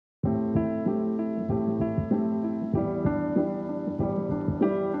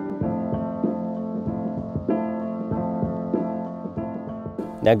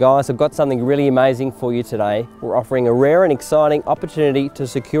Now guys, I've got something really amazing for you today. We're offering a rare and exciting opportunity to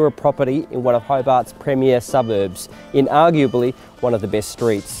secure a property in one of Hobart's premier suburbs, in arguably one of the best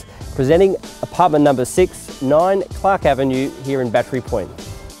streets. Presenting apartment number 6, 9 Clarke Avenue here in Battery Point.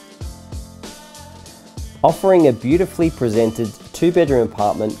 Offering a beautifully presented 2-bedroom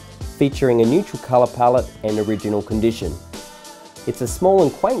apartment featuring a neutral colour palette and original condition. It's a small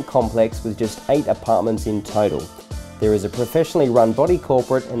and quaint complex with just 8 apartments in total. There is a professionally run body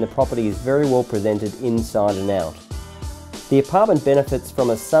corporate and the property is very well presented inside and out. The apartment benefits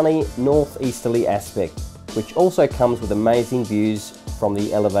from a sunny northeasterly aspect, which also comes with amazing views from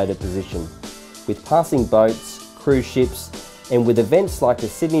the elevated position. With passing boats, cruise ships, and with events like the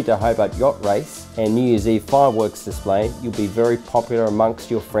Sydney to Hobart Yacht Race and New Year's Eve fireworks display, you'll be very popular amongst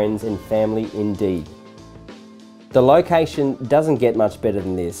your friends and family indeed. The location doesn't get much better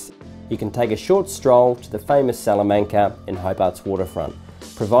than this. You can take a short stroll to the famous Salamanca and Hobart's waterfront,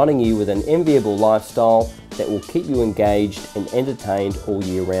 providing you with an enviable lifestyle that will keep you engaged and entertained all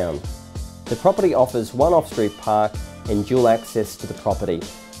year round. The property offers one off-street park and dual access to the property,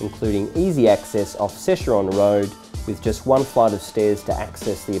 including easy access off Secheron Road with just one flight of stairs to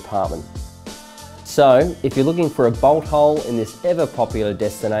access the apartment. So, if you're looking for a bolt hole in this ever popular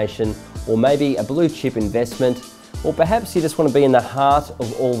destination, or maybe a blue chip investment, or perhaps you just want to be in the heart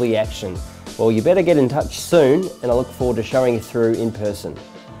of all the action, well, you better get in touch soon, and I look forward to showing you through in person.